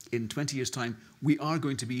 in 20 years' time, we are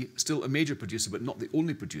going to be still a major producer, but not the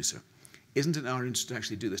only producer, isn't it in our interest to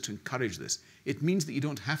actually do this, to encourage this? It means that you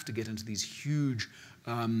don't have to get into these huge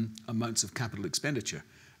amounts of capital expenditure,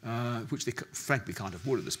 which they frankly can't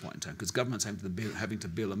afford at this point in time, because governments having to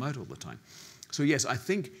bail them out all the time. So yes, I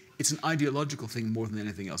think it's an ideological thing more than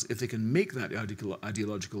anything else. If they can make that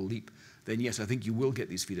ideological leap, then yes, I think you will get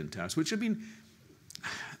these feed-in tariffs, which have been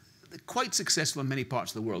quite successful in many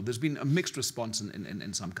parts of the world. There's been a mixed response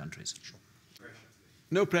in some countries. Sure.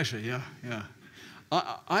 No pressure, yeah.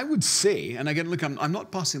 I would say, and again, look, I'm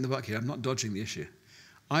not passing the buck here, I'm not dodging the issue.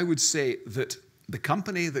 I would say that the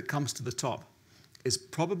company that comes to the top is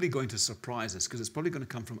probably going to surprise us, because it's probably going to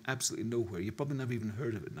come from absolutely nowhere. You've probably never even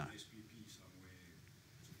heard of it now.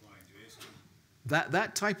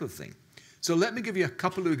 That type of thing. So let me give you a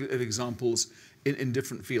couple of examples in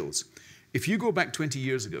different fields. If you go back 20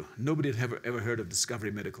 years ago, nobody had ever heard of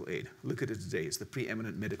Discovery Medical Aid. Look at it today. It's the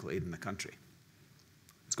preeminent medical aid in the country.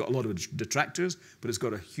 It's got a lot of detractors, but it's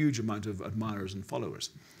got a huge amount of admirers and followers.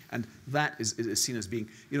 And that is seen as being,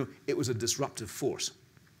 you know, it was a disruptive force.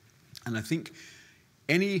 And I think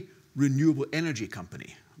any renewable energy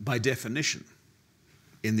company, by definition,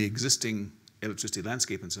 in the existing electricity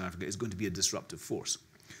landscape in South Africa, is going to be a disruptive force.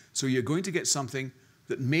 So you're going to get something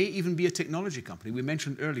that may even be a technology company. We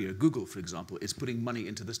mentioned earlier, Google, for example, is putting money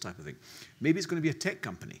into this type of thing. Maybe it's going to be a tech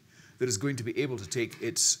company that is going to be able to take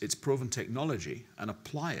its proven technology and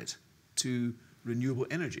apply it to renewable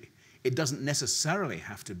energy. It doesn't necessarily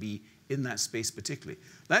have to be in that space particularly.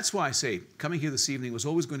 That's why I say coming here this evening was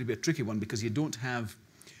always going to be a tricky one, because you don't have,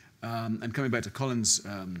 and coming back to Colin's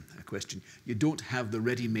question, you don't have the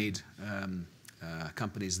ready-made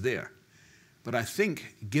companies there. But I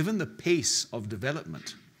think, given the pace of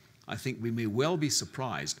development, I think we may well be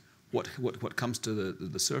surprised what comes to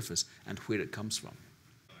the surface and where it comes from.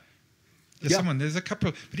 There's a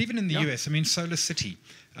couple, but even in the US, I mean, Solar City,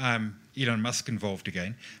 Elon Musk involved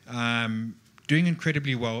again. doing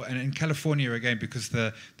incredibly well, and in California again, because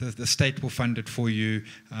the state will fund it for you,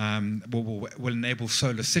 will enable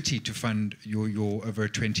Solar City to fund your over a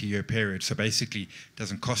 20-year period. So basically, it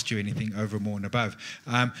doesn't cost you anything over, more, and above.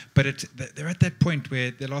 But they're at that point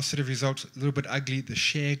where their last set of results a little bit ugly. The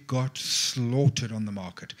share got slaughtered on the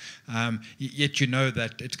market. Yet you know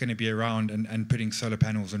that it's going to be around and putting solar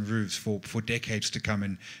panels on roofs for decades to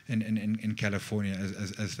come in California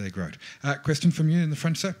as they grow. Question from you in the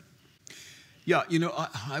front, sir. Yeah, you know,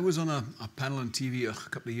 I was on a panel on TV a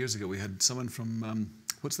couple of years ago. We had someone from,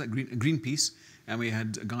 what's that, Greenpeace, and we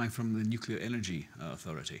had a guy from the Nuclear Energy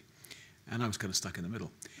Authority. And I was kind of stuck in the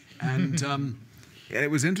middle. And it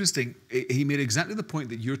was interesting. He made exactly the point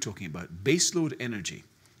that you're talking about. Baseload energy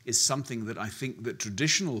is something that I think that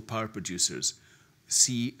traditional power producers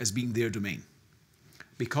see as being their domain.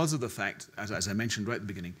 Because of the fact, as I mentioned right at the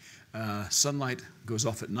beginning, sunlight goes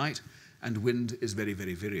off at night and wind is very,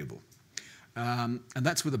 very variable. And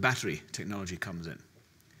that's where the battery technology comes in.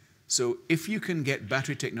 So if you can get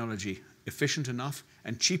battery technology efficient enough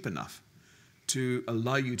and cheap enough to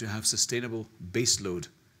allow you to have sustainable baseload,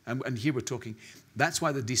 and here we're talking, that's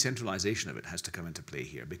why the decentralization of it has to come into play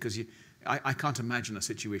here, because I can't imagine a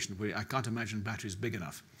situation where I can't imagine batteries big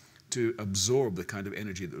enough to absorb the kind of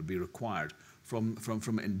energy that would be required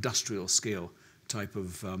from industrial scale type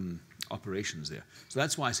of operations there. So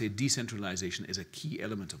that's why I say decentralization is a key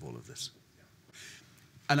element of all of this.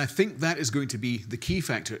 And I think that is going to be the key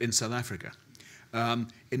factor in South Africa.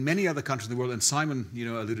 In many other countries in the world, and Simon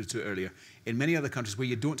alluded to it earlier, in many other countries where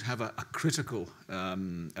you don't have a critical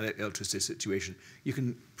electricity situation, you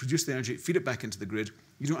can produce the energy, feed it back into the grid.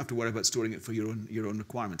 You don't have to worry about storing it for your own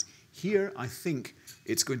requirements. Here, I think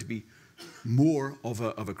it's going to be more of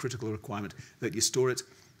a critical requirement that you store it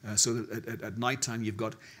so that at night time you've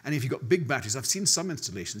got, and if you've got big batteries, I've seen some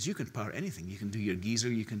installations, you can power anything. You can do your geyser,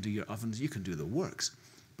 you can do your ovens, you can do the works.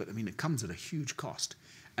 But I mean, it comes at a huge cost.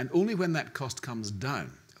 And only when that cost comes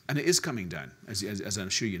down, and it is coming down, as I'm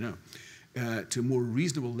sure you know, to more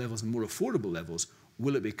reasonable levels and more affordable levels,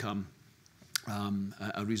 will it become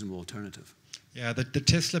a reasonable alternative. Yeah, the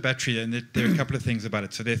Tesla battery, and there are a couple of things about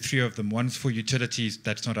it. So there are three of them. One's for utilities,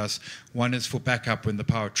 that's not us. One is for backup when the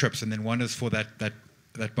power trips, and then one is for that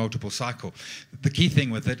multiple cycle. The key thing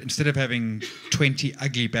with it, instead of having 20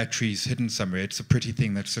 ugly batteries hidden somewhere, it's a pretty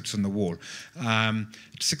thing that sits on the wall.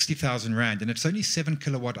 It's 60,000 Rand, and it's only 7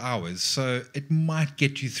 kilowatt hours, so it might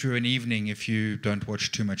get you through an evening if you don't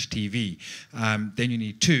watch too much TV. Then you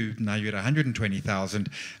need two, now you're at 120,000,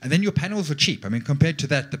 and then your panels are cheap. I mean, compared to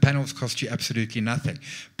that, the panels cost you absolutely nothing.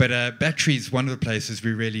 But batteries, one of the places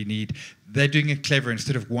we really need. They're doing it clever.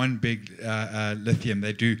 Instead of one big lithium,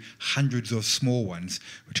 they do hundreds of small ones,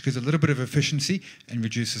 which gives a little bit of efficiency and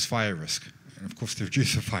reduces fire risk. And of course, the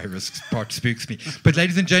reduce of fire risk part spooks me. But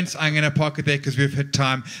ladies and gents, I'm going to park it there because we've hit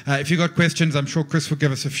time. If you've got questions, I'm sure Chris will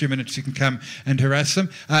give us a few minutes. You can come and harass them.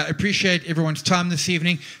 Appreciate everyone's time this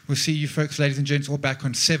evening. We'll see you folks, ladies and gents, all back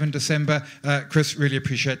on 7 December. Chris, really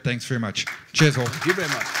appreciate it. Thanks very much. Cheers all. Thank you very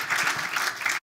much.